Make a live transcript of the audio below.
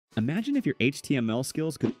Imagine if your HTML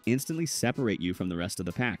skills could instantly separate you from the rest of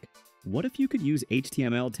the pack. What if you could use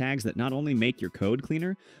HTML tags that not only make your code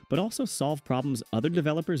cleaner, but also solve problems other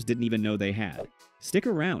developers didn't even know they had? Stick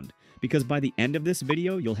around, because by the end of this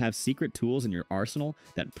video, you'll have secret tools in your arsenal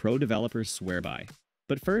that pro developers swear by.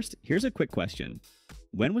 But first, here's a quick question.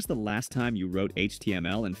 When was the last time you wrote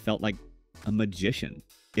HTML and felt like a magician?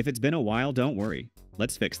 If it's been a while, don't worry.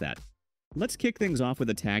 Let's fix that. Let's kick things off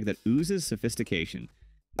with a tag that oozes sophistication,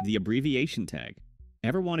 the abbreviation tag.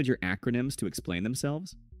 Ever wanted your acronyms to explain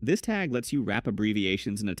themselves? This tag lets you wrap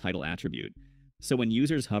abbreviations in a title attribute, so when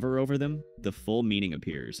users hover over them, the full meaning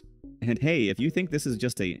appears. And hey, if you think this is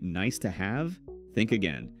just a nice to have, think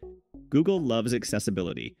again. Google loves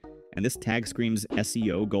accessibility, and this tag screams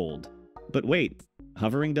SEO gold. But wait,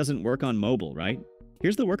 hovering doesn't work on mobile, right?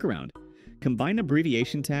 Here's the workaround. Combine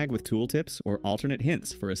abbreviation tag with tooltips or alternate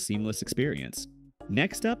hints for a seamless experience.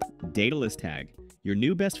 Next up, datalist tag, your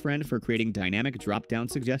new best friend for creating dynamic drop-down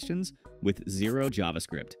suggestions with zero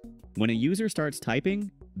JavaScript. When a user starts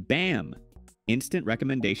typing, bam! Instant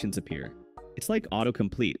recommendations appear. It's like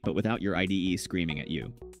autocomplete, but without your IDE screaming at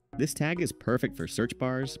you. This tag is perfect for search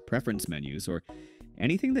bars, preference menus, or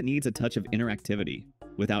anything that needs a touch of interactivity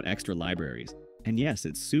without extra libraries. And yes,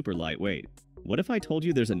 it's super lightweight. What if I told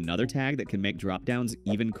you there's another tag that can make dropdowns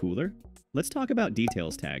even cooler? Let's talk about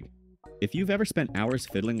details tag. If you've ever spent hours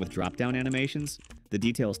fiddling with dropdown animations, the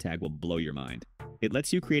details tag will blow your mind. It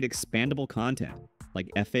lets you create expandable content, like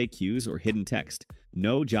FAQs or hidden text.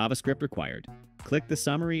 No JavaScript required. Click the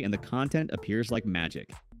summary and the content appears like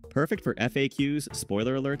magic. Perfect for FAQs,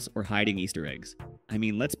 spoiler alerts, or hiding Easter eggs. I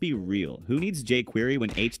mean, let's be real. Who needs jQuery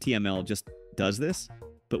when HTML just does this?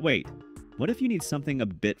 But wait, what if you need something a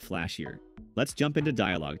bit flashier? Let's jump into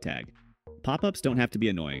dialog tag. Pop-ups don't have to be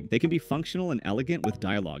annoying. They can be functional and elegant with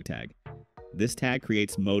dialog tag. This tag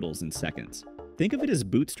creates modals in seconds. Think of it as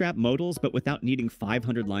Bootstrap modals, but without needing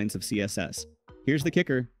 500 lines of CSS. Here's the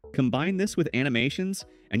kicker. Combine this with animations,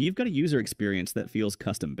 and you've got a user experience that feels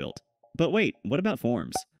custom-built. But wait, what about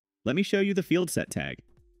forms? Let me show you the fieldset tag.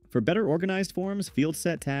 For better organized forms,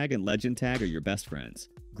 fieldset tag and legend tag are your best friends.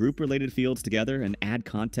 Group related fields together and add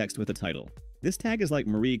context with a title. This tag is like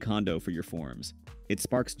Marie Kondo for your forms. It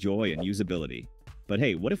sparks joy and usability. But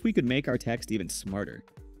hey, what if we could make our text even smarter?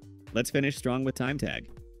 Let's finish strong with time tag.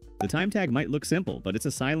 The time tag might look simple, but it's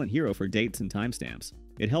a silent hero for dates and timestamps.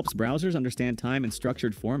 It helps browsers understand time in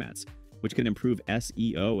structured formats, which can improve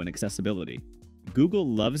SEO and accessibility. Google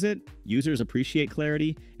loves it, users appreciate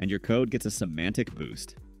clarity, and your code gets a semantic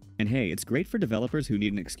boost. And hey, it's great for developers who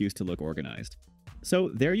need an excuse to look organized. So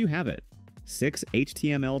there you have it. 6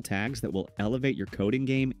 HTML tags that will elevate your coding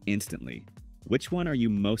game instantly. Which one are you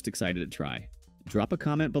most excited to try? Drop a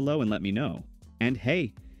comment below and let me know. And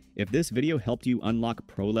hey, if this video helped you unlock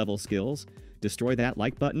pro-level skills, destroy that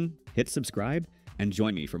like button, hit subscribe, and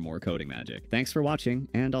join me for more coding magic. Thanks for watching,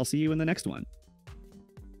 and I'll see you in the next one.